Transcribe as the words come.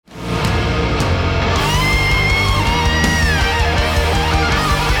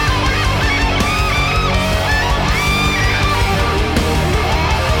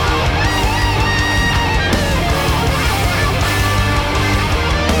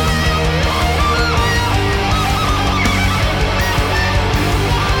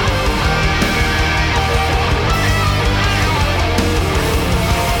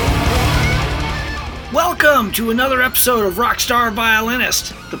welcome to another episode of Rockstar Violinist,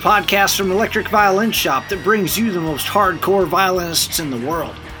 the podcast from Electric Violin Shop that brings you the most hardcore violinists in the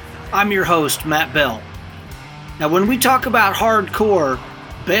world. I'm your host, Matt Bell. Now, when we talk about hardcore,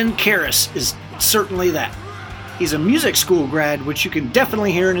 Ben Karras is certainly that. He's a music school grad, which you can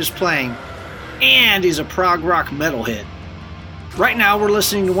definitely hear in his playing, and he's a prog rock metalhead. Right now, we're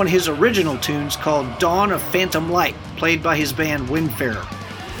listening to one of his original tunes called Dawn of Phantom Light, played by his band Windfarer.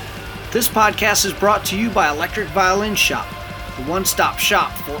 This podcast is brought to you by Electric Violin Shop, the one-stop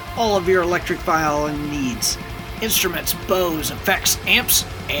shop for all of your electric violin needs. Instruments, bows, effects, amps,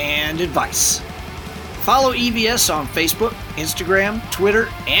 and advice. Follow EVS on Facebook, Instagram, Twitter,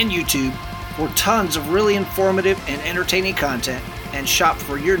 and YouTube for tons of really informative and entertaining content, and shop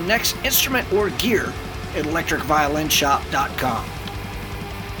for your next instrument or gear at electricviolinshop.com.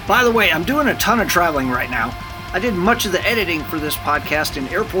 By the way, I'm doing a ton of traveling right now. I did much of the editing for this podcast in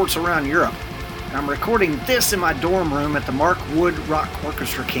airports around Europe, and I'm recording this in my dorm room at the Mark Wood Rock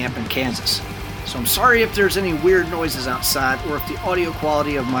Orchestra camp in Kansas. So I'm sorry if there's any weird noises outside or if the audio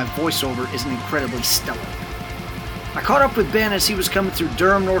quality of my voiceover isn't incredibly stellar. I caught up with Ben as he was coming through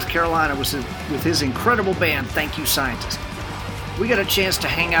Durham, North Carolina with his incredible band, Thank You Scientist. We got a chance to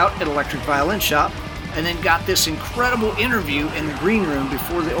hang out at Electric Violin Shop and then got this incredible interview in the green room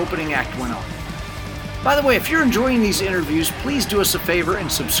before the opening act went on. By the way, if you're enjoying these interviews, please do us a favor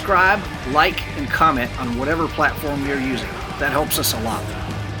and subscribe, like, and comment on whatever platform you're using. That helps us a lot.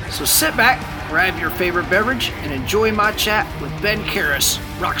 So sit back, grab your favorite beverage, and enjoy my chat with Ben Karras,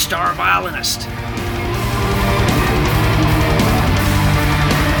 Rockstar Violinist.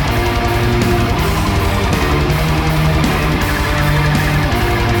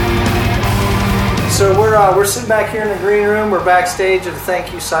 So we're sitting back here in the green room. We're backstage at the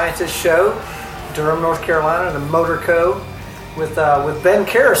Thank You Scientist show, Durham, North Carolina, the Motor Co. with Ben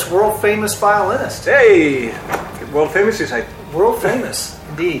Karras, world famous violinist. Hey, world famous, you say? World famous,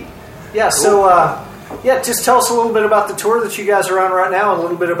 indeed. Yeah. Cool. So just tell us a little bit about the tour that you guys are on right now, and a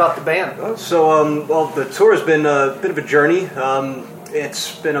little bit about the band. Well, the tour has been a bit of a journey.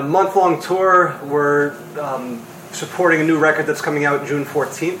 It's been a month-long tour. We're supporting a new record that's coming out June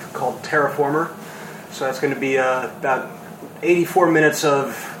 14th called Terraformer. So that's going to be about 84 minutes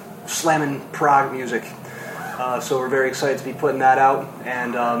of slamming prog music. So we're very excited to be putting that out.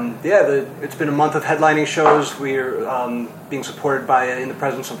 And it's been a month of headlining shows. We're being supported by In the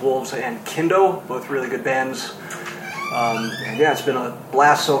Presence of Wolves and Kindo, both really good bands. It's been a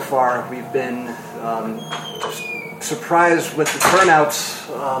blast so far. We've been just surprised with the turnouts.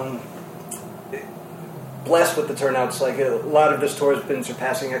 Blessed with the turnouts. Like, a lot of this tour has been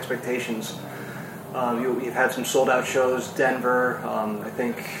surpassing expectations. We've had some sold-out shows. Denver, I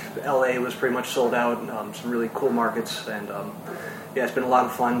think LA was pretty much sold out. Some really cool markets, and it's been a lot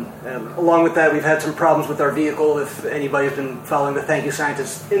of fun. Along with that, we've had some problems with our vehicle. If anybody's been following the Thank You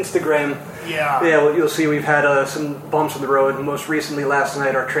Scientist Instagram, you'll see we've had some bumps in the road. Most recently, last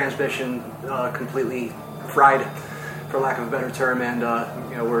night, our transmission completely fried, for lack of a better term, and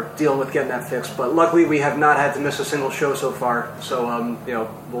we're dealing with getting that fixed. But luckily, we have not had to miss a single show so far. So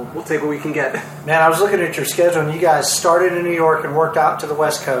we'll take what we can get. Man, I was looking at your schedule, and you guys started in New York and worked out to the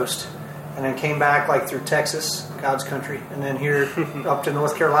West Coast, and then came back through Texas, God's country, and then here up to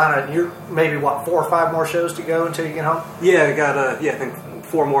North Carolina. And you're maybe 4 or 5 more shows to go until you get home. Yeah, I got I think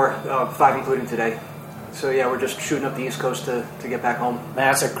 4 more, 5 including today. So we're just shooting up the East Coast to get back home. Man,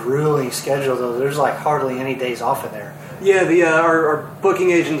 that's a grueling schedule, though. There's hardly any days off in there. Yeah, our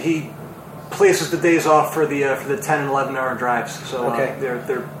booking agent, he places the days off for the 10 and 11 hour drives. So okay.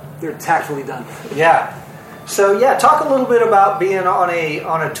 They're tactfully done. Yeah. So talk a little bit about being on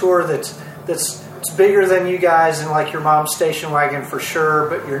a tour that's bigger than you guys, and your mom's station wagon for sure,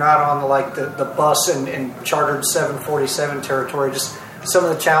 but you're not on the bus and chartered 747 territory. Just some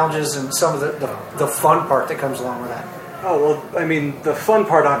of the challenges and some of the fun part that comes along with that. Oh, well, I mean, the fun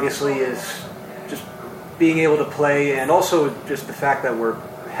part obviously is just being able to play, and also just the fact that we're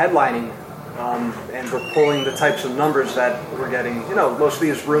headlining, and we're pulling the types of numbers that we're getting. Most of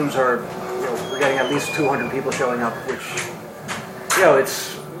these rooms are, we're getting at least 200 people showing up, which,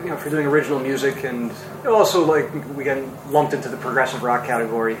 it's, for doing original music, and also we get lumped into the progressive rock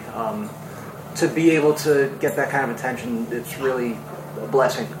category. To be able to get that kind of attention, it's really a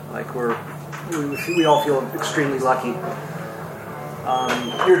blessing. We all feel extremely lucky.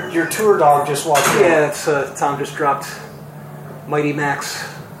 Your tour dog just walked in. Yeah, it's Tom just dropped Mighty Max,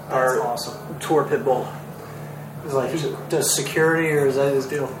 our awesome tour pit bull. He does security, or is that his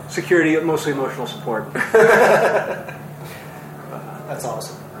deal? Security, mostly emotional support. That's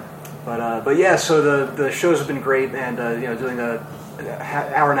awesome. But yeah, so the shows have been great, and doing a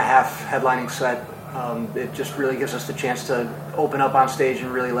hour and a half headlining set It just really gives us the chance to open up on stage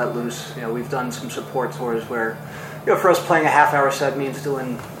and really let loose. We've done some support tours where, for us playing a half-hour set means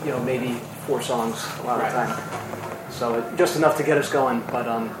doing, maybe 4 songs a lot of the time. So just enough to get us going. But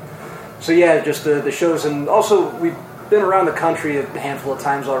just the shows, and also we've been around the country a handful of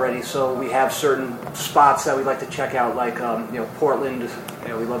times already. So we have certain spots that we like to check out, like Portland.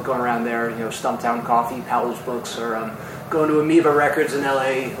 We love going around there. Stumptown Coffee, Powell's Books, or going to Amoeba Records in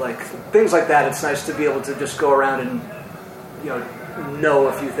LA, like things like that. It's nice to be able to just go around and know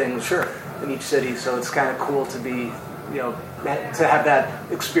a few things in each city. So it's kind of cool to be to have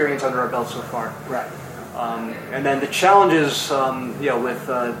that experience under our belt so far. Right. And then the challenges, with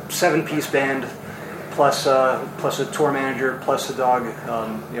a 7-piece band plus a tour manager plus a dog.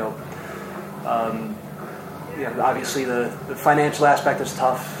 Obviously the financial aspect is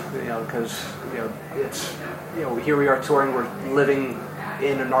tough, because it's. Here we are touring, we're living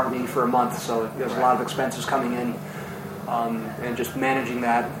in an RV for a month, so there's a lot of expenses coming in, and just managing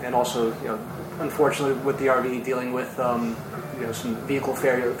that, and also, unfortunately with the RV, dealing with, some vehicle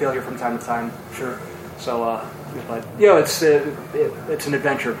failure from time to time. Sure. So, but, it's an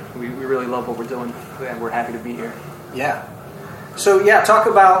adventure. We really love what we're doing, and we're happy to be here. Yeah. So, talk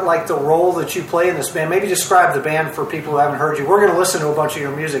about, like, the role that you play in this band. Maybe describe the band for people who haven't heard you. We're going to listen to a bunch of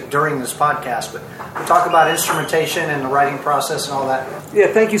your music during this podcast, but talk about instrumentation and the writing process and all that. Yeah,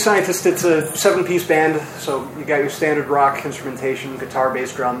 Thank You, Scientist. It's a 7-piece band, so you got your standard rock instrumentation, guitar,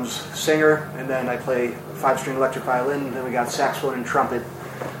 bass, drums, singer, and then I play 5-string electric violin, and then we got saxophone and trumpet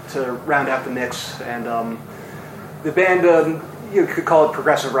to round out the mix. And the band, you could call it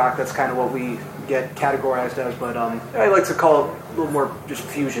progressive rock. That's kind of what we get categorized as, but I like to call it a little more just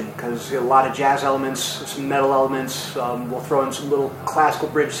fusion, because a lot of jazz elements, some metal elements. We'll throw in some little classical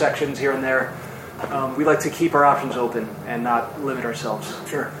bridge sections here and there. We like to keep our options open and not limit ourselves.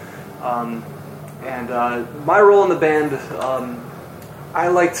 Sure. And my role in the band, I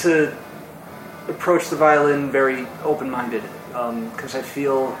like to approach the violin very open-minded, because I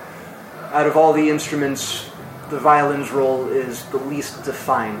feel out of all the instruments, the violin's role is the least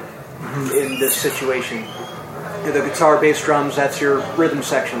defined in this situation. The guitar, bass, drums, that's your rhythm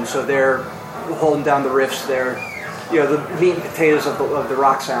section, so they're holding down the riffs, they're the meat and potatoes of the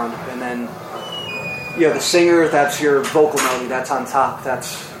rock sound, and then the singer, that's your vocal melody, that's on top,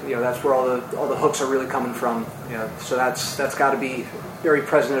 that's where all the hooks are really coming from. So that's got to be very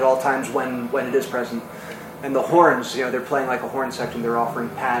present at all times when it is present. And the horns, they're playing like a horn section, they're offering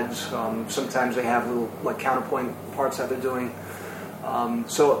pads, sometimes they have little like counterpoint parts that they're doing.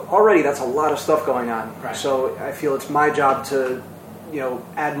 So already that's a lot of stuff going on. Right. So I feel it's my job to,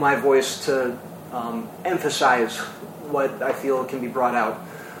 add my voice to emphasize what I feel can be brought out.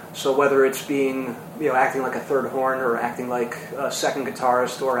 So whether it's being, acting like a third horn, or acting like a second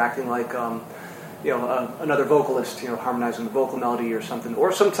guitarist, or acting like, another vocalist, harmonizing the vocal melody or something,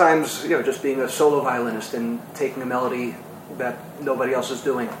 or sometimes, just being a solo violinist and taking a melody that nobody else is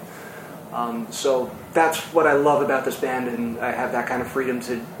doing. So that's what I love about this band, and I have that kind of freedom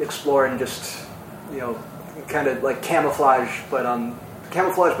to explore and just, kind of like camouflage,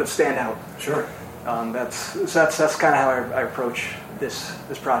 but stand out. Sure. That's kind of how I approach this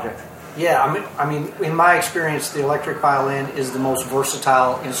project. Yeah, I mean, in my experience, the electric violin is the most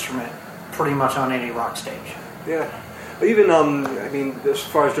versatile instrument pretty much on any rock stage. Yeah. Even, as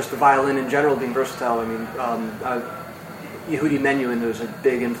far as just the violin in general being versatile, Yehudi Menuhin was a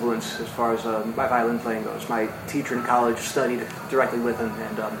big influence as far as my violin playing goes. My teacher in college studied directly with him,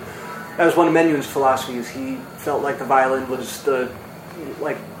 and that was one of Menuhin's philosophies. He felt like the violin was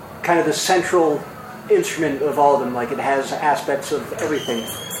kind of the central instrument of all of them. Like, it has aspects of everything.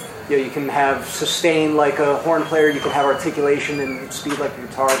 You can have sustain like a horn player. You can have articulation and speed like a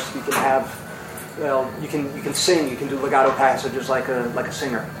guitarist. You can have, you can sing. You can do legato passages like a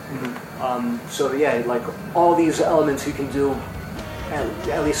singer. Mm-hmm. So yeah, like all these elements you can do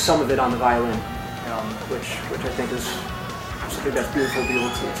at least some of it on the violin, which I think is something that's beautiful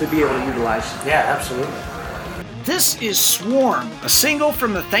to be able to utilize. Yeah, absolutely. This is Swarm, a single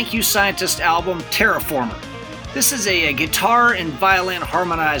from the Thank You Scientist album Terraformer. This is a guitar and violin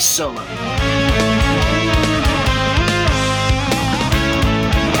harmonized solo.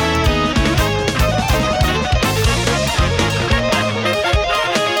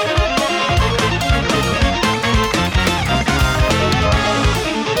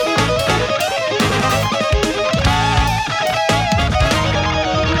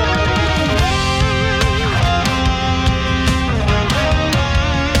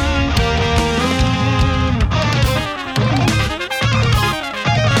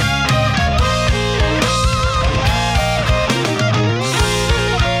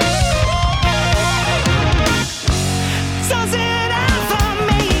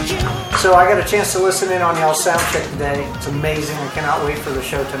 So I got a chance to listen in on y'all's sound check today. It's amazing. I cannot wait for the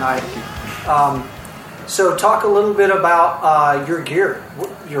show tonight. So talk a little bit about your gear,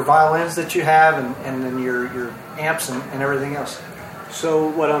 your violins that you have, and then your amps and everything else. So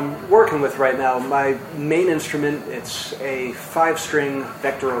what I'm working with right now, my main instrument, it's a 5-string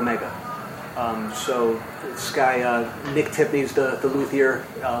Vector Omega. So this guy, Nick Tipney's the luthier.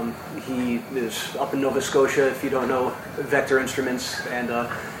 He is up in Nova Scotia, if you don't know Vector instruments. And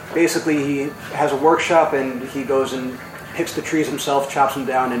basically he has a workshop and he goes and picks the trees himself, chops them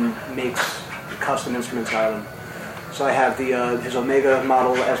down, and makes custom instruments out of them. So I have his Omega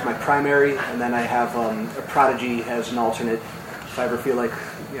model as my primary, and then I have a Prodigy as an alternate if I ever feel like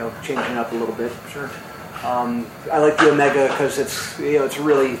changing it up a little bit. Sure. I like the Omega because it's it's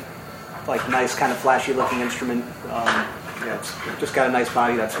really like nice, kind of flashy looking instrument. It's just got a nice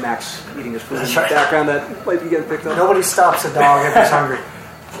body. That's Max eating his food in the background that might be getting picked up. Nobody stops a dog if he's hungry.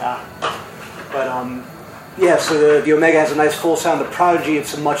 But so the Omega has a nice full sound. The Prodigy,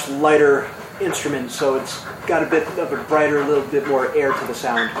 it's a much lighter instrument, so it's got a bit of a brighter, a little bit more air to the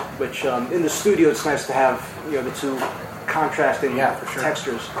sound, which in the studio it's nice to have the two contrasting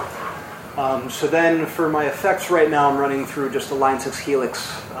textures. So then for my effects right now, I'm running through just a Line 6 Helix,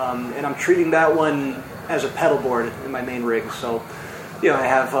 and I'm treating that one as a pedal board in my main rig. So I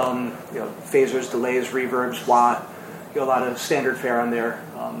have phasers, delays, reverbs, wah, a lot of standard fare on there.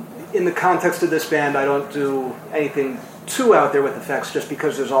 In the context of this band, I don't do anything too out there with effects just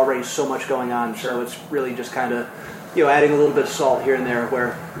because there's already so much going on. So it's really just kind of adding a little bit of salt here and there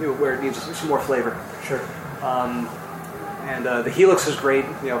where it needs some more flavor. Sure. And the Helix is great,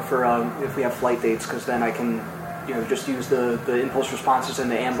 for if we have flight dates, because then I can, just use the impulse responses and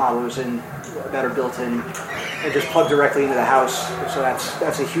the amp modelers that are built in, and just plug directly into the house. So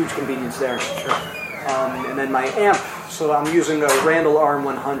that's a huge convenience there. Sure. And then my amp, so I'm using a Randall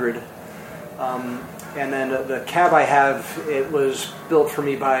RM100, and then the cab I have, it was built for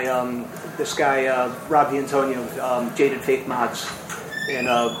me by this guy Rob D'Antonio, Jaded Faith Mods in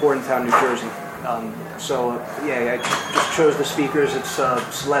Bordentown, New Jersey. I just chose the speakers. It's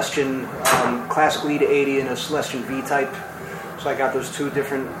Celestion Classic Lead 80 and a Celestion V-Type. So I got those two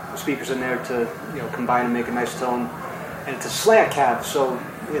different speakers in there to combine and make a nice tone. And it's a slant cab, so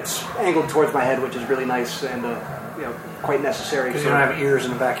it's angled towards my head, which is really nice and quite necessary. Because you don't have ears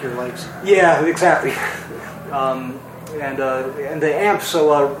in the back of your legs. Yeah, exactly. And the amp.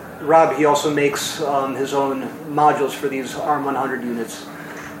 So Rob, he also makes his own modules for these RM100 units.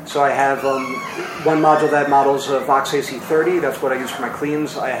 So I have one module that models a Vox AC30. That's what I use for my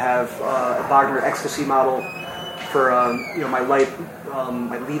cleans. I have a Bogner Ecstasy model for my light,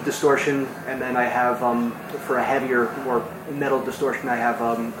 my lead distortion, and then I have for a heavier, more metal distortion, I have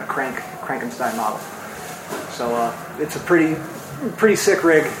a Krankenstein model. So it's a pretty sick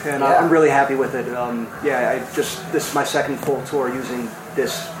rig, and I'm really happy with it. This is my second full tour using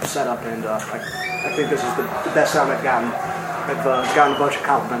this setup, and I think this is the best sound I've gotten. I've gotten a bunch of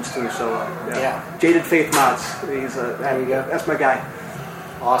compliments too, so Jaded Faith Mods. There you go. That's my guy.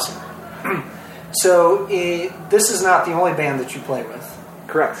 Awesome. So this is not the only band that you play with.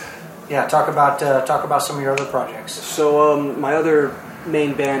 Correct. Yeah, talk about some of your other projects. So my other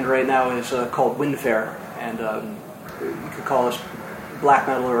main band right now is called Windfare, and you could call us black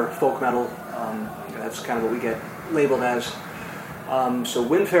metal or folk metal. That's kind of what we get labeled as. So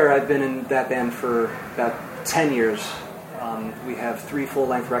Windfare, I've been in that band for about 10 years. We have 3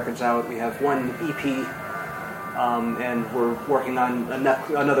 full-length records out. We have 1 EP, and we're working on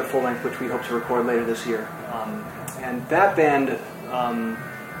another full-length, which we hope to record later this year. And that band,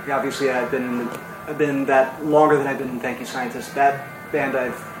 obviously, I've been in that longer than I've been in Thank You Scientist. That band,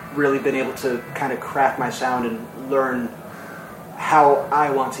 I've really been able to kind of craft my sound and learn how I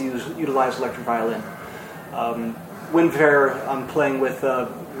want to utilize electric violin. Windfare, I'm playing with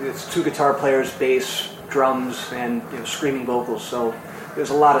it's 2 guitar players, bass, drums, and screaming vocals. So there's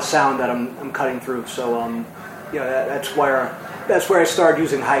a lot of sound that I'm cutting through. So that's where I started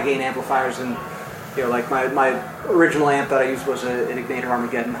using high gain amplifiers, and like my original amp that I used was an Ignitor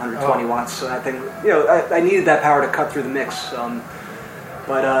Armageddon 120 watts. So that thing, I needed that power to cut through the mix.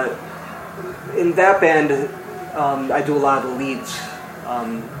 But in that band, I do a lot of the leads,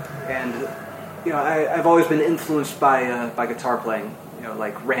 and I've always been influenced by guitar playing.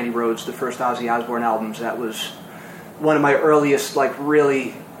 Like Randy Rhoads, the first Ozzy Osbourne albums. That was one of my earliest, like,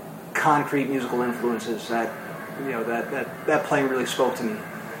 really concrete musical influences. That playing really spoke to me.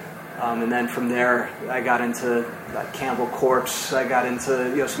 And then from there, I got into Cannibal Corpse. I got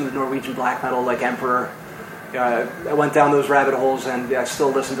into some of the Norwegian black metal, like Emperor. I went down those rabbit holes, and I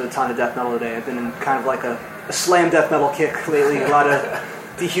still listen to a ton of death metal today. I've been in kind of like a slam death metal kick lately. A lot of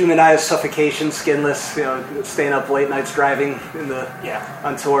dehumanized suffocation, skinless, staying up late nights driving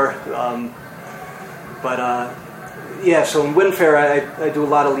on tour. So in Windfair, I do a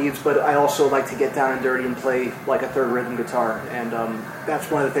lot of leads, but I also like to get down and dirty and play like a third rhythm guitar. And that's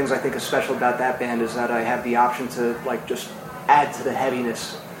one of the things I think is special about that band is that I have the option to like just add to the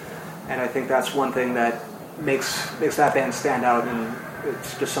heaviness. And I think that's one thing that makes that band stand out, and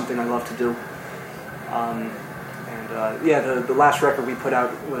it's just something I love to do. The last record we put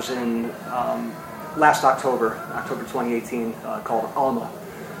out was in last October 2018, called Alma.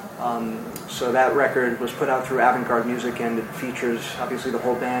 So that record was put out through Avant-Garde Music, and it features obviously the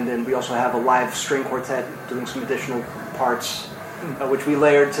whole band, and we also have a live string quartet doing some additional parts, which we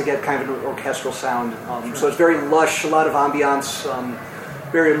layered to get kind of an orchestral sound. So it's very lush, a lot of ambiance,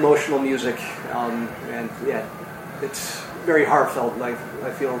 very emotional music, it's very heartfelt. Like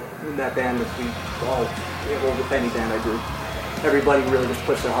I feel in that band that with any band I do, everybody really just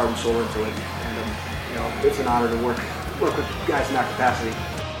puts their heart and soul into it, and it's an honor to work with guys in that capacity.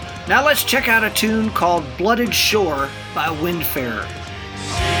 Now let's check out a tune called Blooded Shore by Windfarer.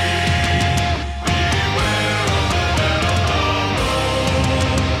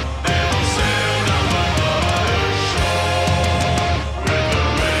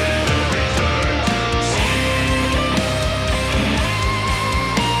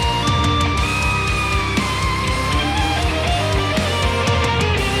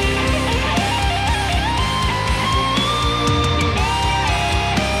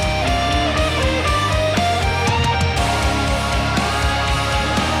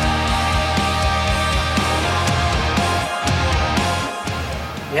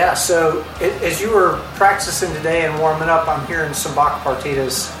 Yeah, so as you were practicing today and warming up, I'm hearing some Bach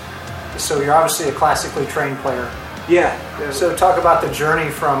partitas. So you're obviously a classically trained player. Yeah. So talk about the journey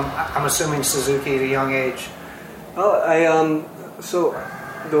from, I'm assuming, Suzuki at a young age. So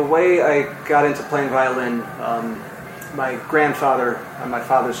the way I got into playing violin, my grandfather on my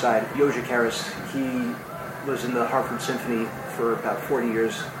father's side, Jože Karas, he was in the Hartford Symphony for about 40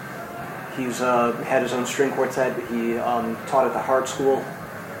 years. He's had his own string quartet. He taught at the Hart School.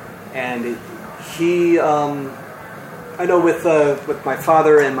 And he, I know with my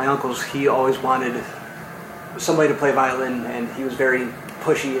father and my uncles, he always wanted somebody to play violin, and he was very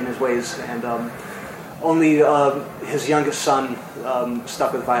pushy in his ways. And only his youngest son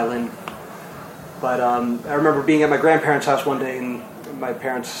stuck with violin. But I remember being at my grandparents' house one day, and my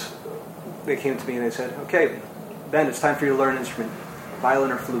parents, they came to me and they said, "Okay, Ben, it's time for you to learn an instrument,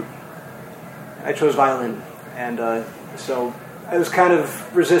 violin or flute." I chose violin, and so I was kind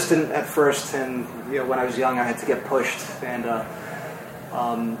of resistant at first, and when I was young, I had to get pushed, and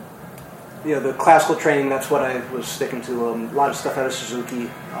the classical training, that's what I was sticking to. A lot of stuff out of Suzuki,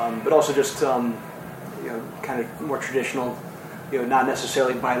 but also just kind of more traditional, not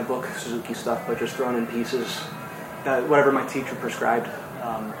necessarily by the book Suzuki stuff, but just thrown in pieces, whatever my teacher prescribed.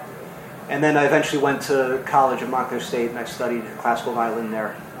 And then I eventually went to college at Montclair State, and I studied classical violin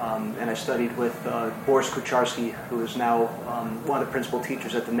there. And I studied with Boris Kucharski, who is now one of the principal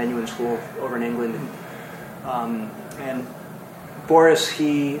teachers at the Menuhin School over in England. And Boris,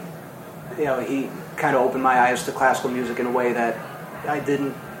 he kind of opened my eyes to classical music in a way that I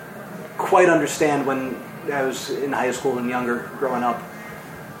didn't quite understand when I was in high school and younger, growing up.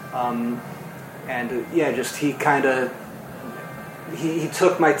 He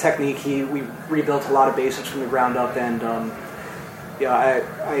took my technique. We rebuilt a lot of basics from the ground up, and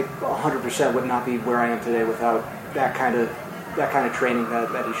I 100% would not be where I am today without that kind of training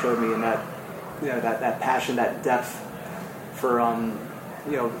that he showed me, and that passion, that depth for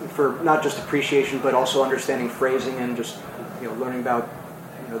for not just appreciation but also understanding phrasing and just learning about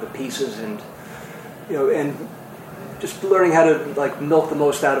the pieces and just learning how to milk the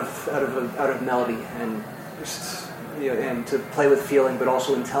most out of melody and just and to play with feeling but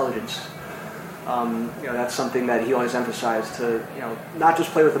also intelligence. That's something that he always emphasized, to not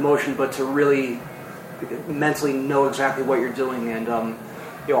just play with emotion, but to really mentally know exactly what you're doing, and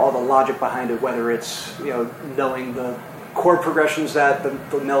all the logic behind it, whether it's knowing the chord progressions that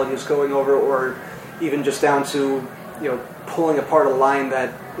the melody is going over, or even just down to pulling apart a line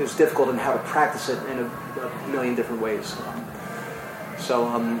that is difficult and how to practice it in a million different ways.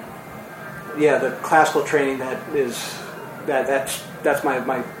 The classical training that's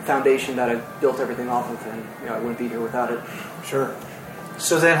my foundation that I built everything off of, and I wouldn't be here without it. Sure.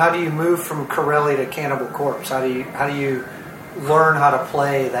 So then, how do you move from Corelli to Cannibal Corpse? How do you learn how to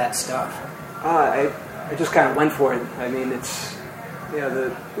play that stuff? I just kind of went for it. I mean, it's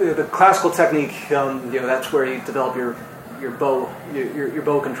the classical technique. That's where you develop your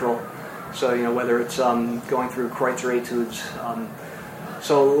bow control. So whether it's going through Kreutzer etudes,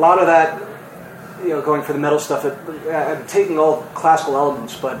 So a lot of that, going for the metal stuff, I'm taking all classical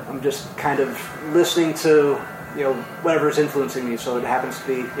elements, but I'm just kind of listening to, whatever is influencing me. So it happens to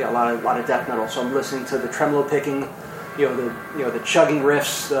be a lot of death metal. So I'm listening to the tremolo picking, the chugging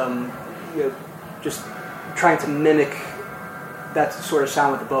riffs, just trying to mimic that sort of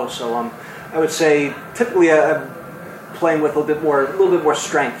sound with the bow. So I would say typically I'm playing with a little bit more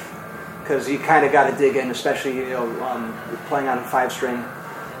strength, because you kind of got to dig in, especially playing on a 5-string.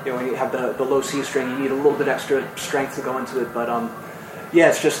 When you have the low C string, you need a little bit extra strength to go into it. But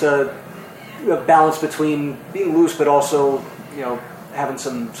it's just a balance between being loose, but also having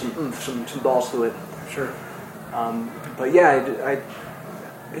some oomph, some balls to it. Sure. But yeah,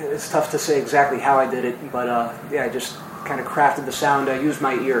 it's tough to say exactly how I did it. But I just kind of crafted the sound. I used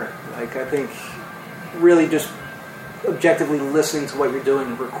my ear. Like, I think really just objectively listening to what you're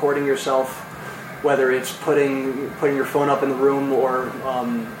doing, recording yourself, whether it's putting your phone up in the room or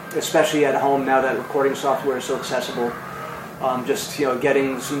especially at home now that recording software is so accessible, just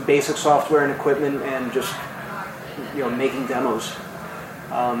getting some basic software and equipment and just making demos.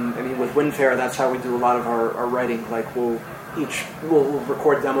 With Windfair, that's how we do a lot of our writing. Like, we'll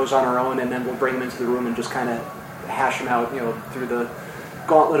record demos on our own, and then we'll bring them into the room and just kind of hash them out through the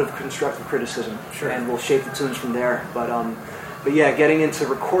gauntlet of constructive criticism. Sure. And we'll shape the tunes from there. But yeah, getting into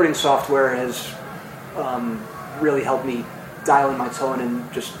recording software has really helped me dial in my tone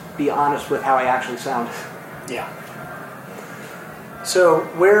and just be honest with how I actually sound. Yeah. So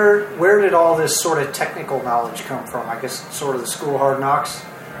where did all this sort of technical knowledge come from? I guess sort of the school hard knocks.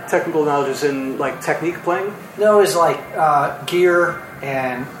 Technical knowledge is in like technique playing? No, it's like gear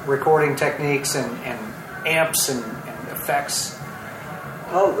and recording techniques and amps and effects.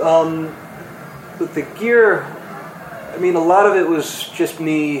 Oh, with the gear, a lot of it was just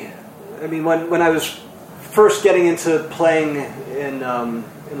me. When I was first getting into playing in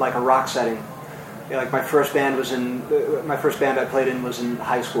like a rock setting, like my first band I played in was in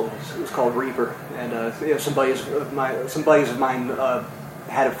high school. It was called Reaper, and some buddies of mine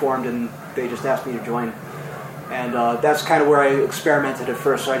had it formed, and they just asked me to join. And that's kind of where I experimented at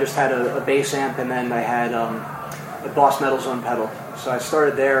first. So I just had a bass amp, and then I had a Boss Metal Zone pedal. So I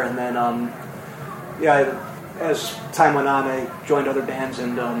started there, and then as time went on, I joined other bands,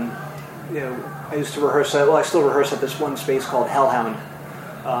 and I used to rehearse. I still rehearse at this one space called Hellhound.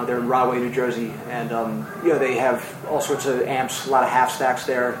 They're in Rahway, New Jersey, and they have all sorts of amps, a lot of half stacks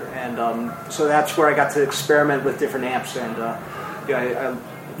there, and so that's where I got to experiment with different amps, and I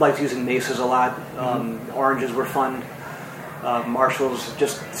liked using Mesas a lot. Oranges were fun. Marshalls,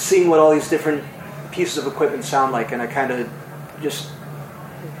 just seeing what all these different pieces of equipment sound like, and I kind of just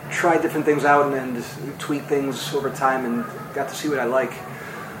tried different things out and tweak things over time and got to see what I like.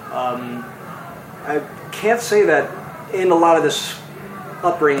 I can't say that in a lot of this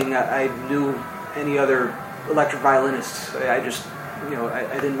upbringing I knew any other electric violinists. I just,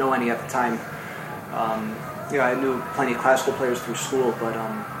 I didn't know any at the time. I knew plenty of classical players through school, but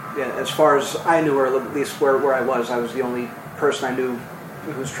as far as I knew, or at least where I was the only person I knew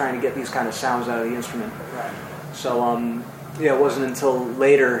who was trying to get these kind of sounds out of the instrument. Right. So, it wasn't until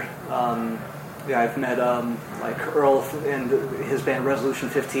later, I've met like Earl and his band Resolution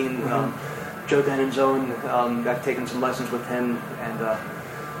 15, Joe Denon's own. I've taken some lessons with him, and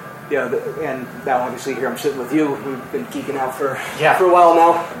and now obviously here I'm sitting with you. We've been geeking out for a while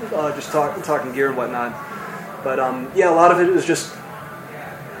now, just talking gear and whatnot. But a lot of it was just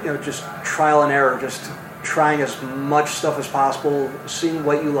just trial and error, just trying as much stuff as possible, seeing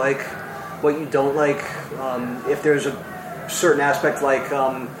what you like, what you don't like. If there's a certain aspect like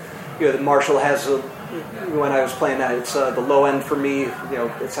the Marshall has when I was playing that, it's the low end for me.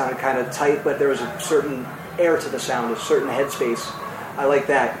 It sounded kind of tight, but there was a certain air to the sound, a certain headspace. I like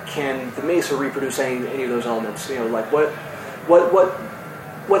that. Can the Mesa reproduce any of those elements? Like what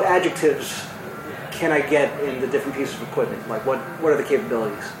adjectives can I get in the different pieces of equipment? Like what are the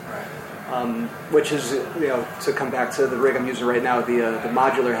capabilities? Right. Which is to come back to the rig I'm using right now, the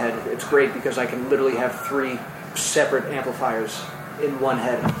modular head. It's great because I can literally have 3 separate amplifiers in one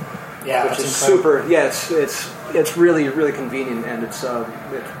head. Yeah, which is super. Yeah, it's really really convenient, and it's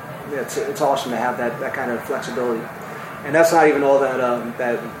awesome to have that kind of flexibility. And that's not even all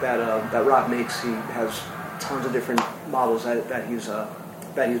that Rob makes. He has tons of different models that he's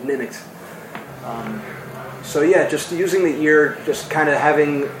mimicked. So yeah, just using the ear, just kind of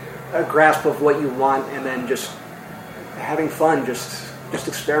having a grasp of what you want, and then just having fun, just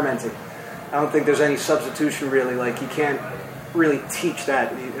experimenting. I don't think there's any substitution really. Like, you can't really teach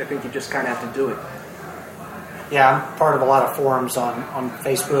that. I think you just kind of have to do it. Yeah, I'm part of a lot of forums on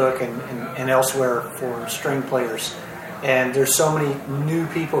Facebook and elsewhere for string players. And there's so many new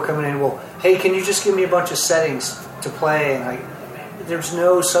people coming in. Well, hey, can you just give me a bunch of settings to play? And there's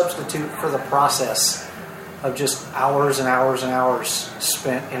no substitute for the process of just hours and hours and hours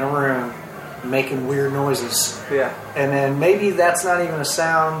spent in a room making weird noises. Yeah. And then maybe that's not even a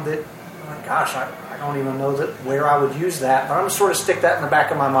sound that, gosh, I don't even know where I would use that, but I'm going to sort of stick that in the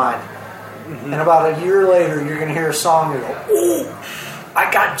back of my mind. Mm-hmm. And about a year later, you're going to hear a song and go, oh, I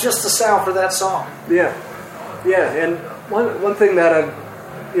got just the sound for that song. Yeah. Yeah, and one thing that I've,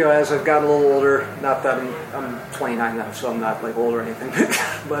 as I've gotten a little older, not that I'm 29 now, so I'm not like old or anything,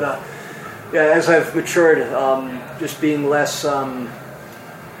 but as I've matured, just being less,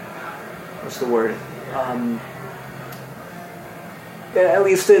 what's the word? At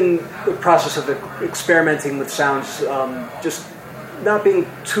least in the process of experimenting with sounds, just not being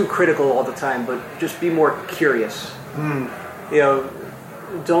too critical all the time, but just be more curious.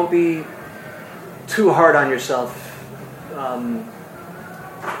 Don't be too hard on yourself.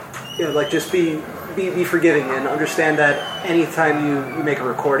 Just be forgiving and understand that anytime you make a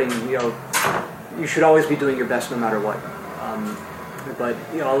recording, you should always be doing your best no matter what. But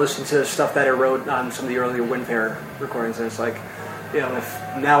I'll listen to stuff that I wrote on some of the earlier Windfair recordings, and it's like, if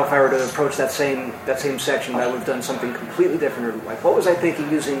I were to approach that same section, I would have done something completely different. Or like, what was I thinking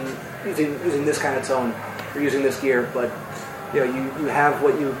using this kind of tone or using this gear? But you have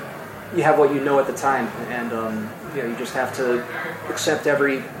what you know at the time, and you just have to accept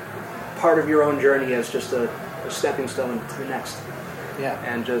every part of your own journey as just a stepping stone to the next. Yeah.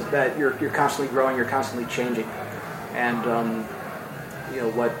 And just that you're constantly growing, you're constantly changing, and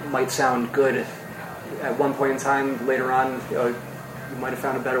what might sound good at one point in time, later on, you might have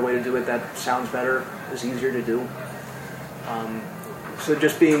found a better way to do it that sounds better, is easier to do. So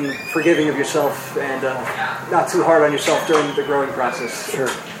just being forgiving of yourself and not too hard on yourself during the growing process. Sure.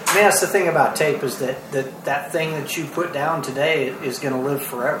 I mean, that's the thing about tape, is that thing that you put down today is going to live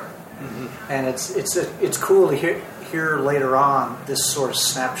forever. Mm-hmm. And it's cool to hear later on this sort of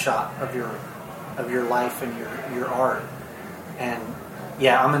snapshot of your life and your art. And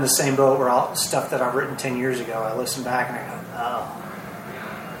yeah, I'm in the same boat where all stuff that I've written 10 years ago, I listen back and I go, oh,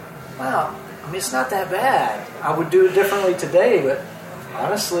 wow, I mean, it's not that bad. I would do it differently today, but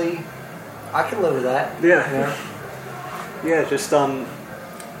honestly, I can live with that. Yeah.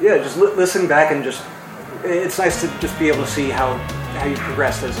 Yeah, just listen back and just, it's nice to just be able to see how you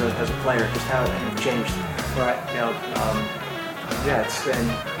progressed as a player, just how you've changed. Right.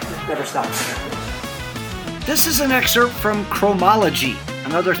 It never stops. This is an excerpt from Chromology,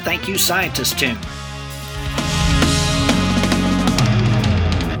 another Thank You Scientist tune.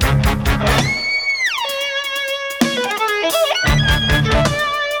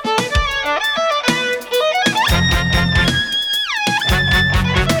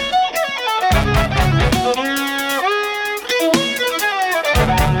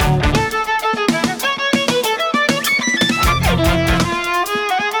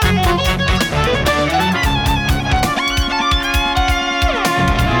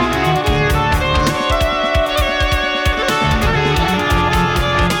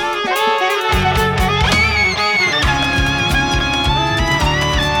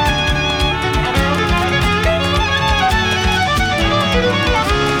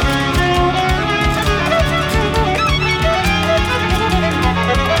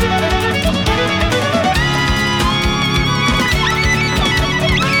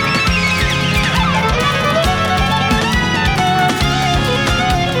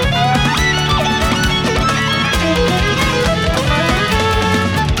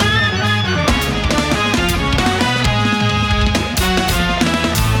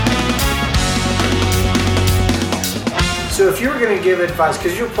 So if you were going to give advice,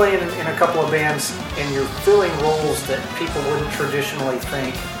 because you're playing in a couple of bands and you're filling roles that people wouldn't traditionally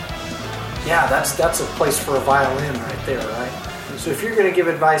think, yeah, that's a place for a violin right there, right? So if you're going to give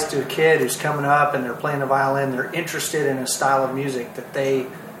advice to a kid who's coming up and they're playing the violin, they're interested in a style of music that they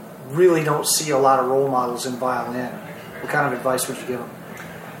really don't see a lot of role models in violin, what kind of advice would you give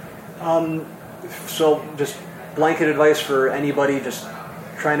them? So just blanket advice for anybody just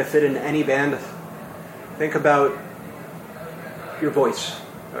trying to fit in any band. Think about your voice,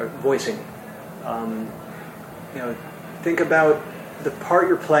 or voicing. Think about the part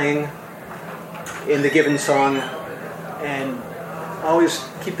you're playing in the given song, and always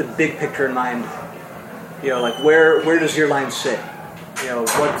keep the big picture in mind. Like where does your line sit?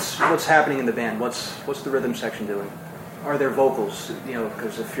 What's happening in the band? What's the rhythm section doing? Are there vocals?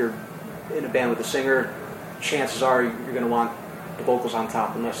 Because if you're in a band with a singer, chances are you're going to want the vocals on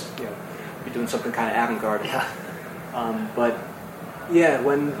top, unless you're doing something kind of avant-garde. Yeah. But yeah,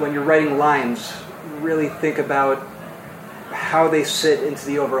 when you're writing lines, really think about how they sit into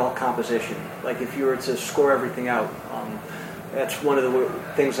the overall composition. Like if you were to score everything out, that's one of the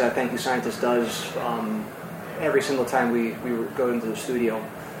things that Thank You Scientist does. Every single time we go into the studio,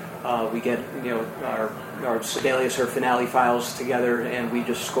 we get our Sibelius or Finale files together, and we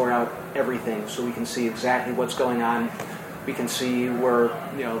just score out everything so we can see exactly what's going on. We can see where,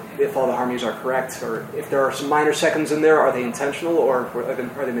 if all the harmonies are correct, or if there are some minor seconds in there, are they intentional or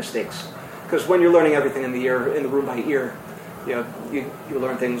are they mistakes? Because when you're learning everything in the room by ear, you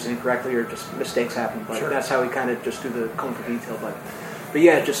learn things incorrectly or just mistakes happen. But that's how we kind of just do the comb for detail. But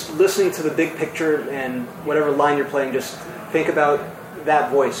yeah, just listening to the big picture and whatever line you're playing, just think about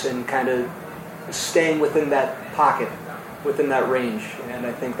that voice and kind of staying within that pocket, within that range. And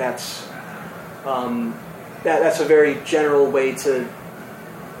I think that's a very general way to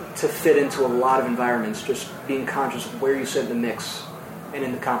fit into a lot of environments, just being conscious of where you sit in the mix and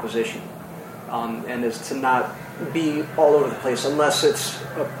in the composition. And is to not be all over the place unless it's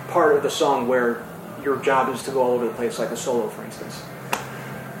a part of the song where your job is to go all over the place, like a solo, for instance.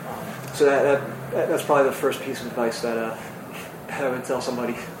 So that's probably the first piece of advice that I would tell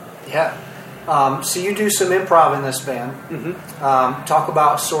somebody. Yeah. So you do some improv in this band. Mm-hmm. Talk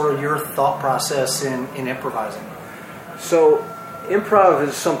about sort of your thought process in improvising. So improv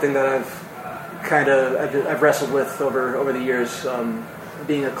is something that I've wrestled with over the years.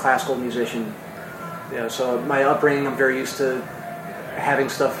 Being a classical musician, so my upbringing, I'm very used to having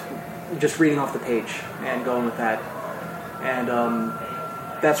stuff, just reading off the page and going with that. And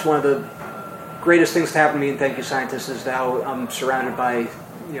that's one of the greatest things to happen to me in Thank You Scientist is how I'm surrounded by,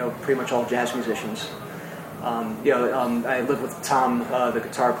 pretty much all jazz musicians. I live with Tom, the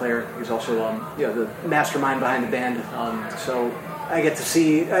guitar player. He's also, the mastermind behind the band. So I get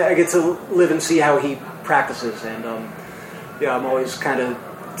to live and see how he practices, and I'm always kind of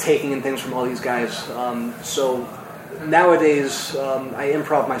taking in things from all these guys. So nowadays, I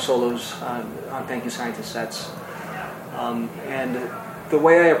improv my solos on Thank You Scientist sets, and the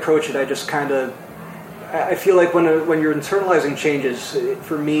way I approach it, I just I feel like when you're internalizing changes,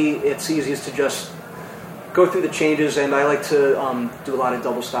 for me, it's easiest to just go through the changes, and I like to do a lot of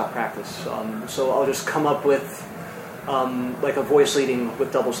double stop practice. So I'll just come up with like a voice leading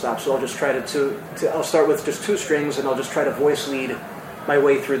with double stop. So I'll just try I'll start with just 2 strings, and I'll just try to voice lead my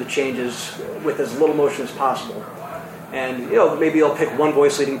way through the changes with as little motion as possible. And maybe I'll pick 1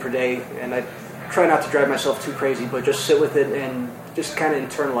 voice leading per day, and I try not to drive myself too crazy, but just sit with it and just kind of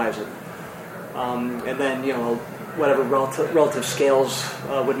internalize it. And then whatever relative scales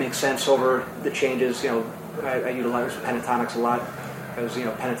would make sense over the changes. I utilize pentatonics a lot because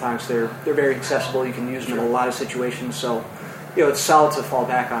pentatonics they're very accessible. You can use them in a lot of situations, so it's solid to fall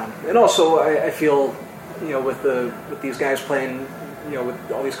back on. And also I feel with these guys playing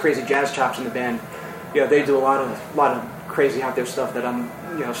with all these crazy jazz chops in the band, they do a lot of crazy out there stuff that I'm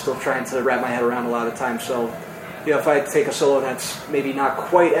still trying to wrap my head around a lot of the time. So if I take a solo that's maybe not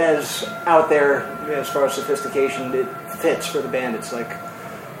quite as out there as far as sophistication, it fits for the band. It's like,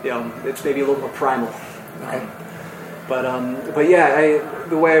 it's maybe a little more primal. Okay. But yeah,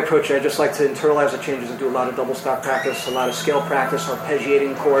 the way I approach it, I just like to internalize the changes and do a lot of double stop practice, a lot of scale practice,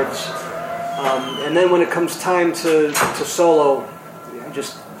 arpeggiating chords. And then when it comes time to solo,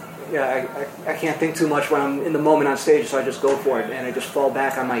 I can't think too much when I'm in the moment on stage, so I just go for it, and I just fall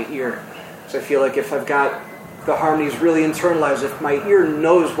back on my ear. So I feel like if I've got the harmonies really internalized, if my ear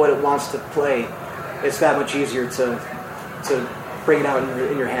knows what it wants to play, it's that much easier to bring it out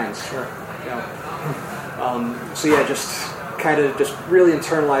in your hands. Sure. So yeah, just kind of just really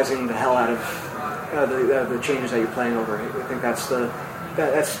internalizing the hell out of the changes that you're playing over. I think that's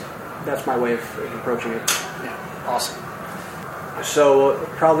my way of approaching it. Yeah. Awesome. So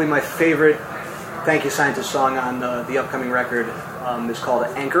probably my favorite Thank You Scientist song on the upcoming record is called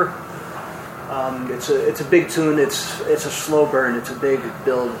Anchor. It's a big tune. It's a slow burn. It's a big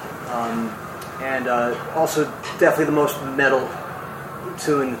build, and also definitely the most metal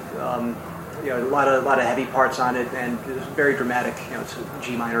tune. A lot of heavy parts on it, and it's very dramatic. It's a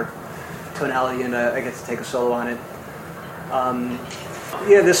G minor tonality, and I get to take a solo on it.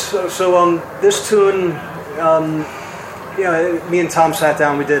 This tune. Me and Tom sat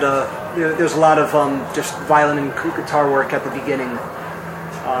down. We did there's a lot of just violin and guitar work at the beginning.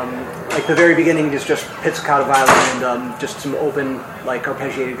 Like the very beginning is just pizzicato violin and just some open, like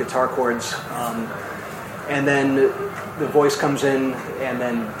arpeggiated guitar chords. And then the voice comes in, and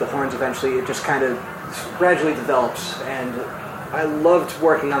then the horns eventually. It just kind of gradually develops. And I loved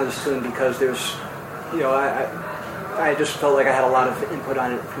working on this tune because there's, I just felt like I had a lot of input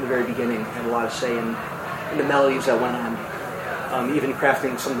on it from the very beginning, and a lot of say in the melodies that went on, even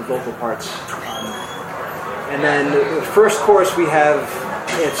crafting some of the vocal parts. And then the first chorus we have,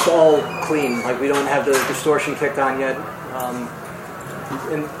 it's all clean. Like we don't have the distortion kicked on yet.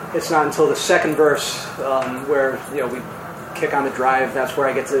 And it's not until the second verse where we kick on the drive. That's where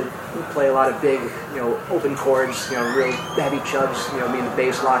I get to play a lot of big, open chords, real heavy chugs. Me and the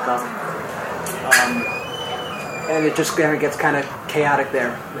bass lock up, and it just kind of gets kind of chaotic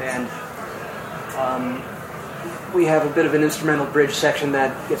there. And we have a bit of an instrumental bridge section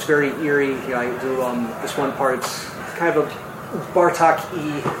that gets very eerie. I do this one part. It's kind of a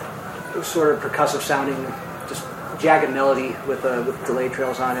Bartok-y sort of percussive sounding, just jagged melody with delay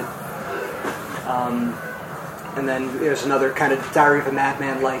trails on it. And then there's another kind of Diary of a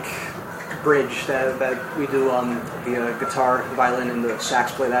Madman-like bridge that we do. The guitar, the violin, and the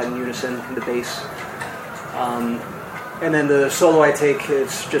sax play that in unison, and the bass. And then the solo I take,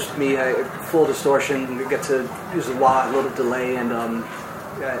 it's just me, full distortion. We get to use the wah, a little delay, and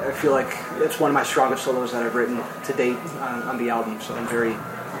I feel like it's one of my strongest solos that I've written to date on the album. So I'm very,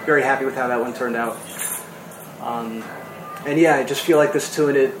 very happy with how that one turned out. And yeah, I just feel like this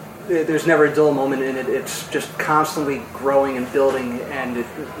tune, there's never a dull moment in it. It's just constantly growing and building, and it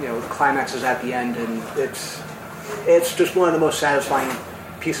climaxes at the end, and it's just one of the most satisfying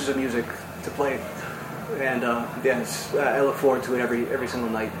pieces of music to play. And I look forward to it every single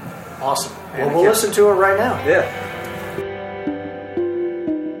night. Awesome. Well, we'll listen to it right now. Yeah.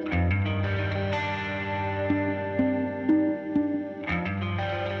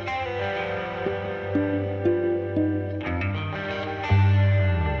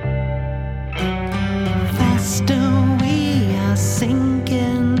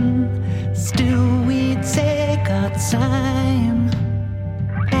 Time,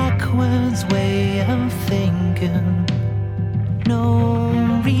 backwards way of thinking,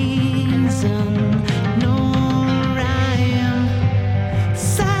 no reason, no rhyme.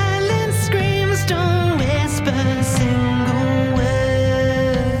 Silent screams don't whisper a single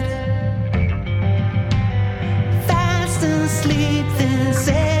word. Fast asleep, this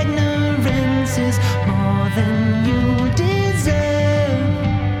ignorance is more than you deserve.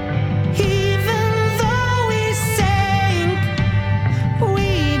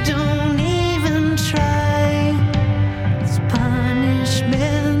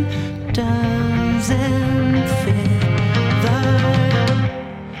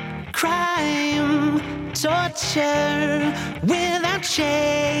 Without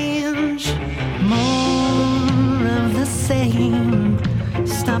change, more of the same.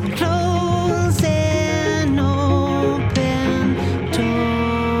 Stop closing open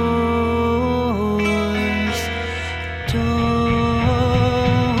doors.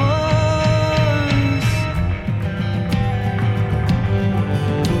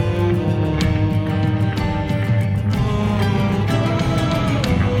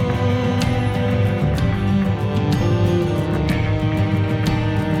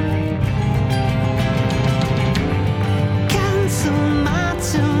 Cancel my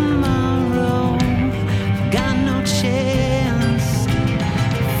tomorrow.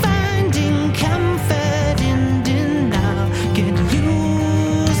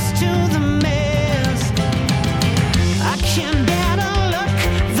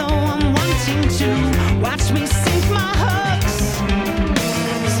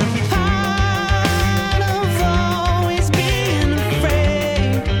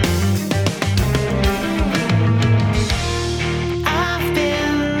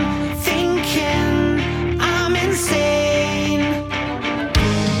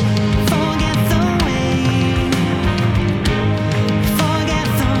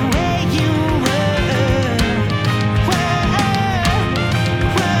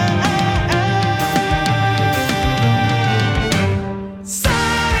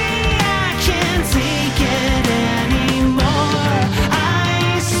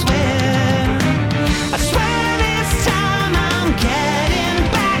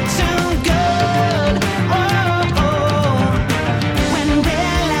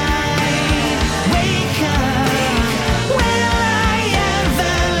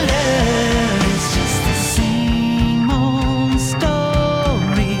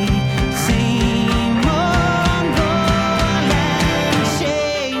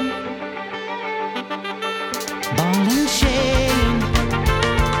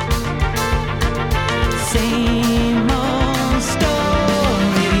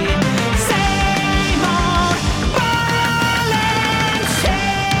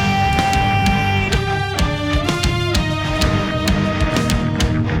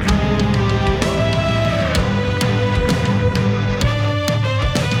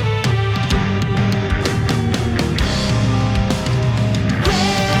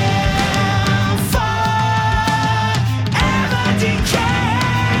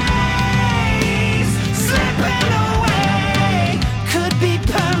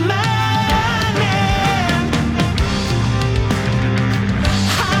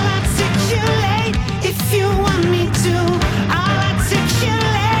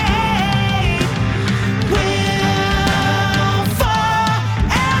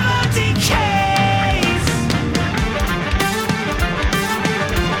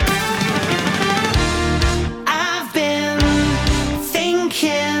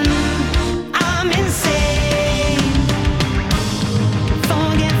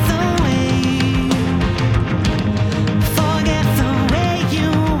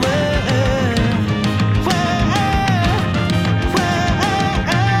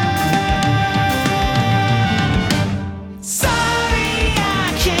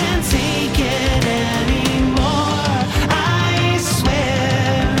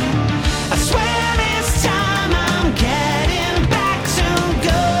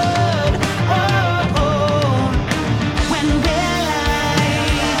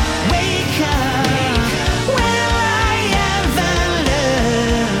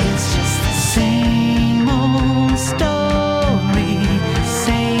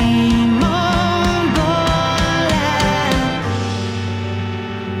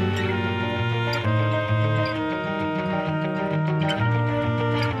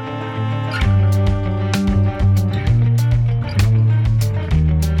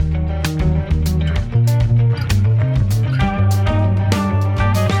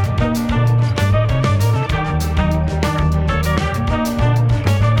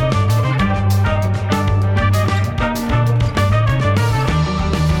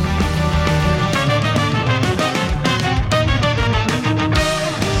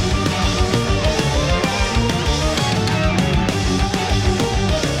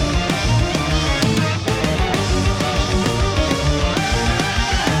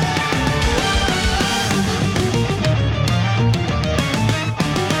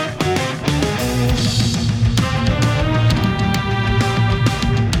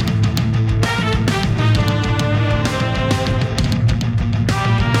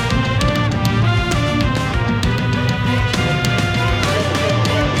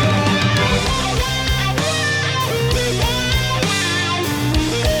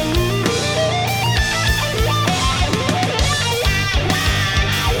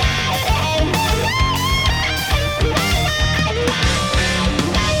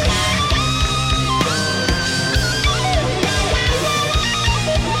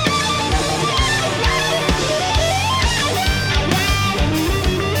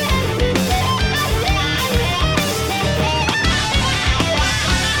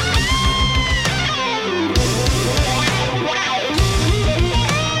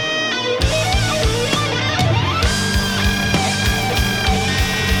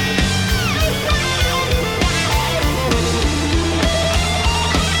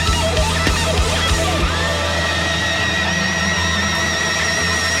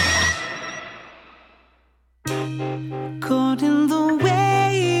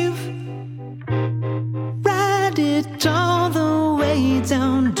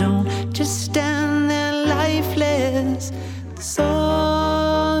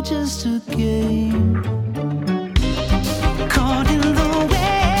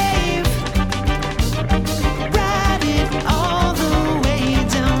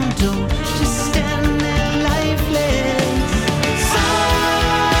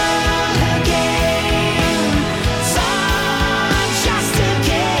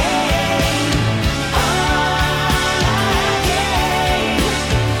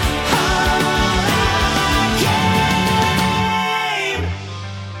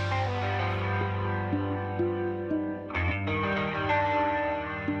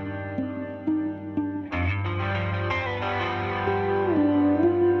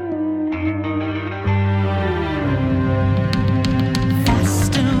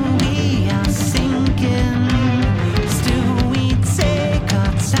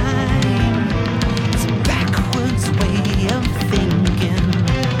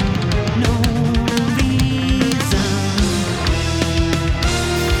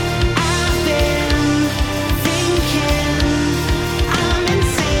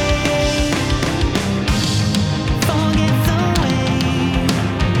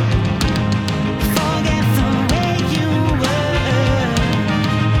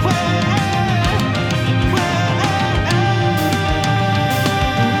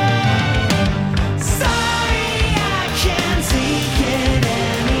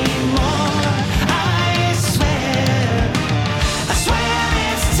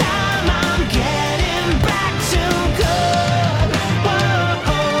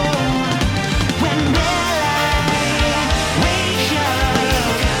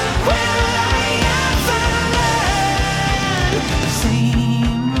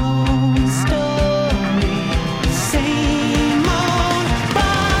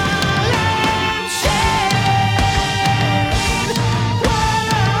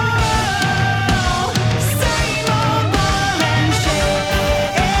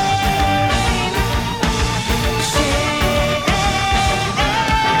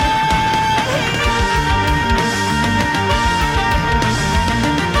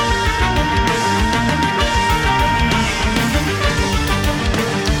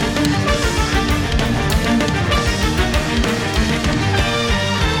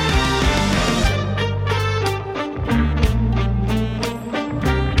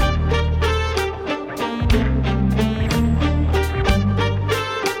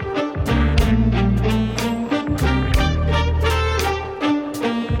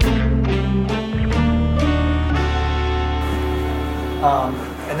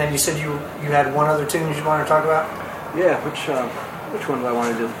 And you said you had one other tune you want to talk about? Yeah, which one do I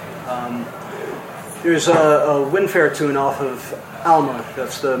want to do? There's a Windfair tune off of Alma.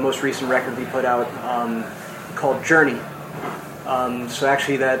 That's the most recent record we put out, called Journey. So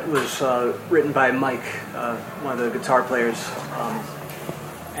actually that was written by Mike, one of the guitar players.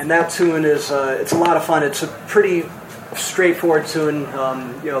 And that tune is it's a lot of fun. It's a pretty straightforward tune,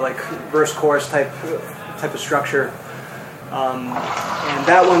 like verse chorus type of structure. And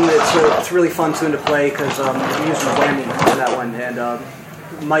that one, it's a really fun tune to play because I'm using whammy on that one.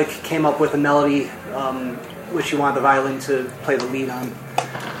 And Mike came up with a melody which he wanted the violin to play the lead on.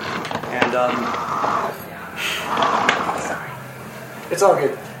 And it's all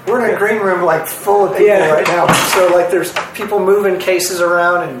good. We're in a green room like full of people right now. So like there's people moving cases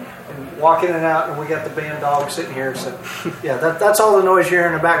around and walking in and out, and we got the band dog sitting here. So yeah, that's all the noise you hear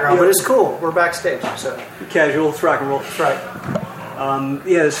in the background. But it's cool. We're backstage. So casual, it's rock and roll. That's right.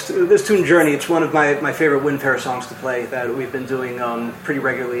 This tune Journey, it's one of my favorite Windfair songs to play that we've been doing pretty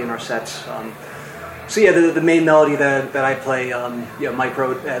regularly in our sets. The main melody that I play, Mike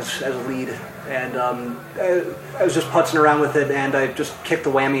wrote as a lead, and I was just putzing around with it, and I just kicked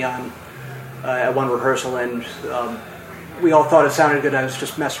the whammy on at one rehearsal, and we all thought it sounded good. I was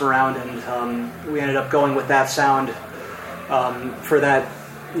just messing around, and we ended up going with that sound for that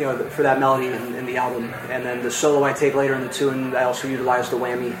melody in the album. And then the solo I take later in the tune, I also utilize the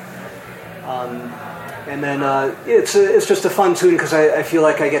whammy. And then it's just a fun tune because I feel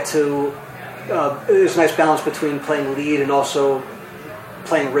like I get to. There's a nice balance between playing lead and also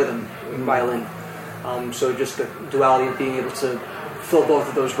playing rhythm in violin. So just the duality of being able to fill both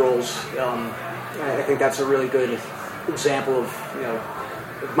of those roles. I think that's a really good example of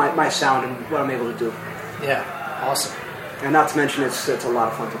my sound and what I'm able to do. Yeah, awesome. And not to mention it's a lot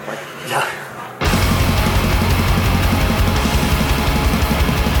of fun to play. Yeah.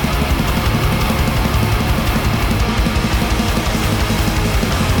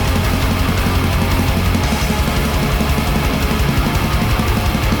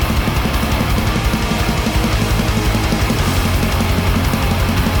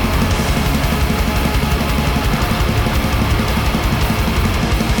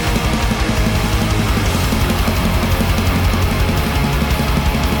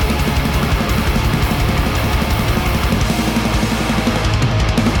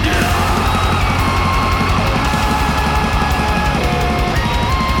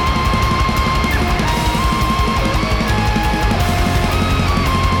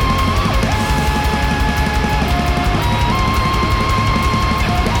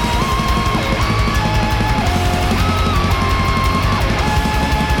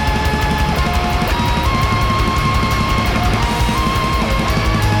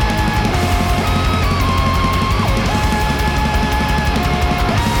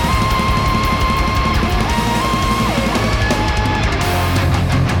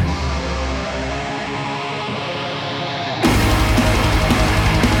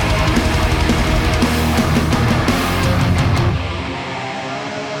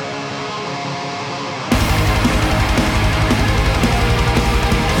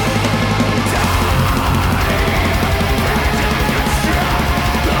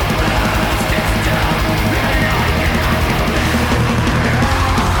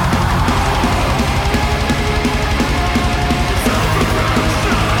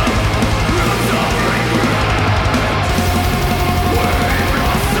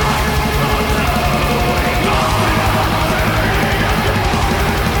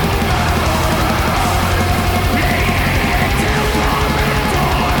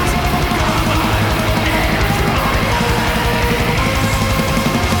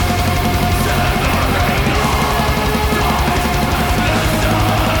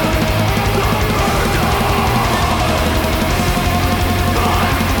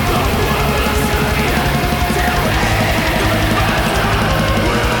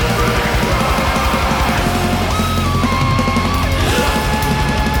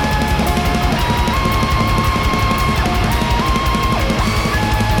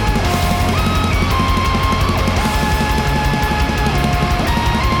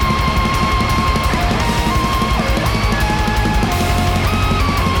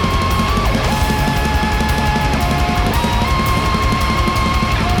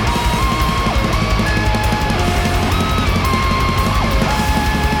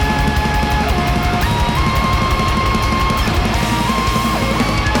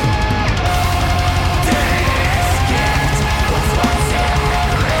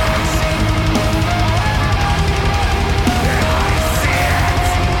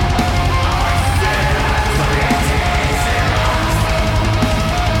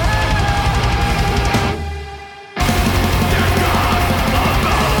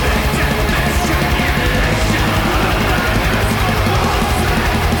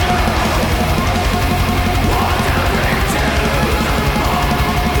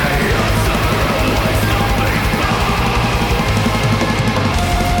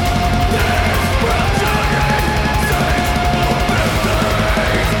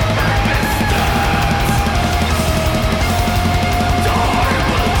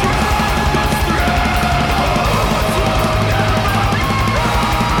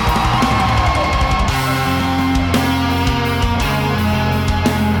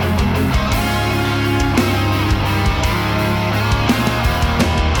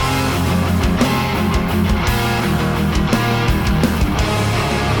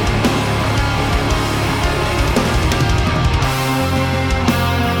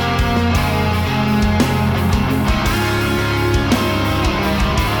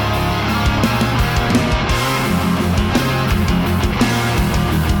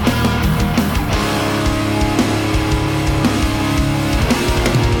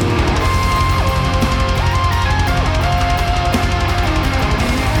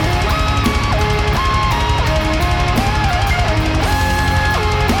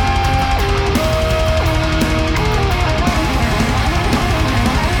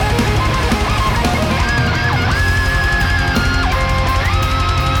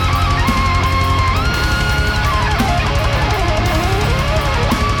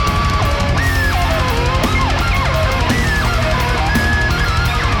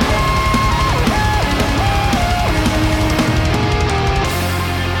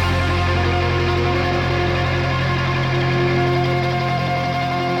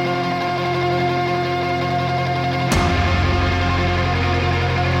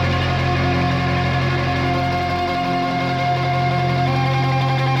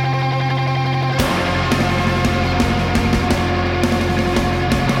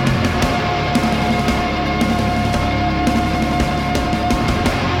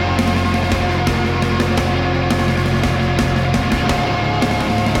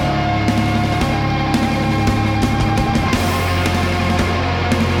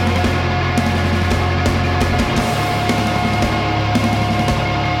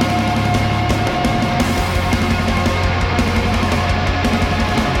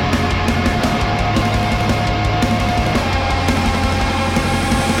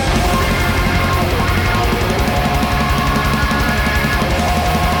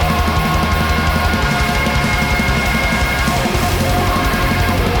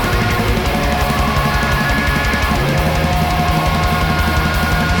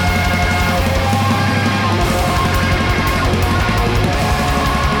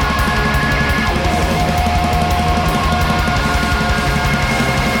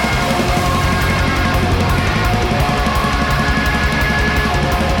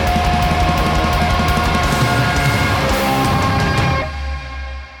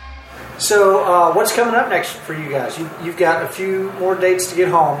 So, what's coming up next for you guys? You've got a few more dates to get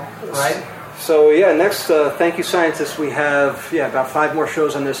home, right? So yeah, next, Thank You Scientists, we have about 5 more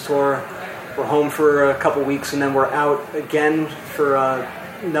shows on this tour. We're home for a couple weeks, and then we're out again for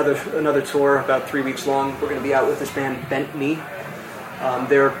another tour, about 3 weeks long. We're going to be out with this band Bent Knee.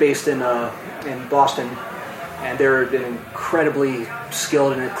 They're based in Boston, and they're an incredibly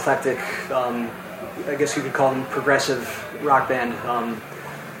skilled and eclectic, I guess you could call them progressive rock band.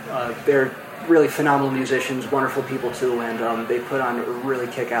 They're really phenomenal musicians, wonderful people too, and they put on a really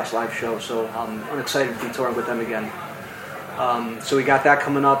kick-ass live show, so I'm excited to be touring with them again. So we got that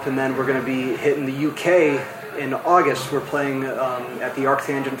coming up, and then we're going to be hitting the UK in August. We're playing at the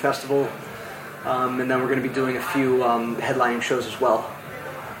Arctangent Festival, and then we're going to be doing a few headlining shows as well.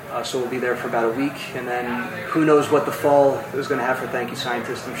 So we'll be there for about a week, and then who knows what the fall is going to have for Thank You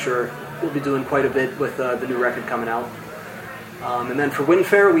Scientist. I'm sure we'll be doing quite a bit with the new record coming out. And then for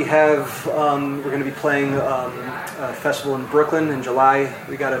Winfair, we have we're going to be playing a festival in Brooklyn in July.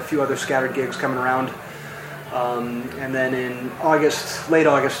 We got a few other scattered gigs coming around. And then in late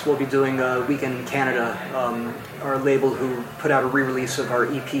August, we'll be doing a weekend in Canada. Our label, who put out a re-release of our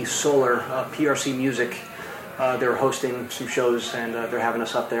EP Solar, PRC Music, they're hosting some shows, and they're having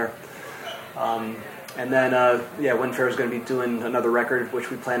us up there. And then, Winfair is going to be doing another record, which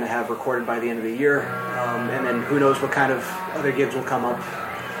we plan to have recorded by the end of the year. And then who knows what kind of other gigs will come up.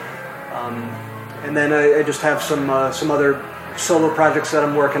 And then I just have some other solo projects that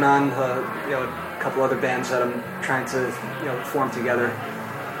I'm working on. A couple other bands that I'm trying to form together.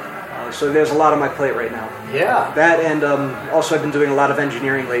 So there's a lot on my plate right now. Yeah. That, and also I've been doing a lot of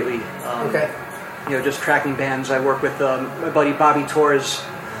engineering lately. Okay. Just tracking bands. I work with my buddy Bobby Torres.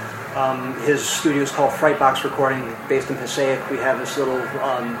 His studio is called Frightbox Recording, based in Passaic. We have this little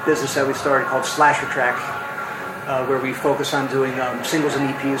business that we started called Slasher Track, where we focus on doing singles and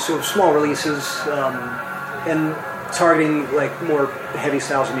EPs, so small releases, and targeting like more heavy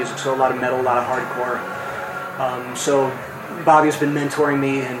styles of music, so a lot of metal, a lot of hardcore. So Bobby's been mentoring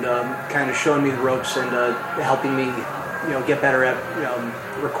me and kind of showing me the ropes and helping me, get better at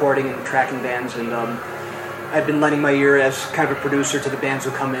recording and tracking bands, and I've been lending my ear as kind of a producer to the bands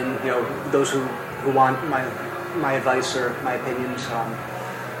who come in, those who want my advice or my opinions,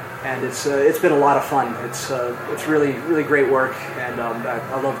 and it's been a lot of fun. It's really, really great work, and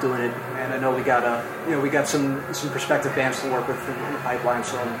I love doing it. And I know we got some prospective bands to work with in the pipeline,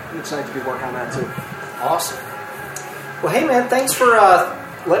 so I'm excited to be working on that too. Awesome. Well, hey man, thanks for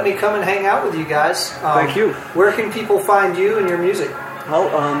letting me come and hang out with you guys. Thank you. Where can people find you and your music? Well,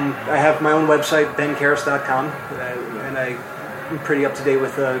 I have my own website, benkaris.com, and I'm pretty up to date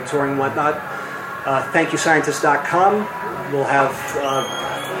with touring and whatnot. ThankYouScientist.com. We'll have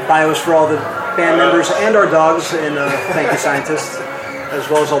bios for all the band members and our dogs in Thank You Scientist, as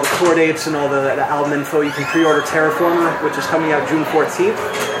well as all the tour dates and all the album info. You can pre-order Terraformer, which is coming out June 14th.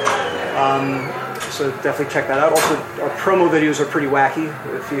 So definitely check that out. Also, our promo videos are pretty wacky.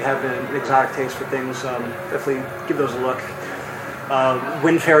 If you have an exotic taste for things, definitely give those a look.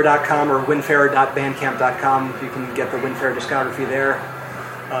 Winfair.com or winfair.bandcamp.com. You can get the Winfair discography there.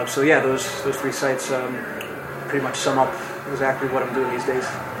 Those 3 sites pretty much sum up exactly what I'm doing these days.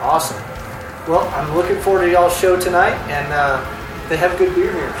 Awesome. Well, I'm looking forward to y'all's show tonight, and they have good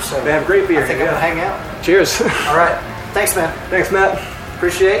beer here. So they have great beer. I think I'm going to hang out. Cheers. All right. Thanks, man. Thanks, Matt.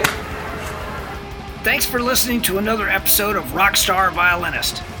 Appreciate it. Thanks for listening to another episode of Rockstar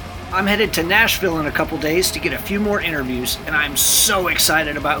Violinist. I'm headed to Nashville in a couple days to get a few more interviews, and I'm so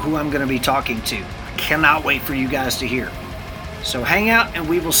excited about who I'm going to be talking to. I cannot wait for you guys to hear. So hang out, and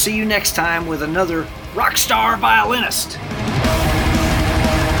we will see you next time with another Rockstar Violinist.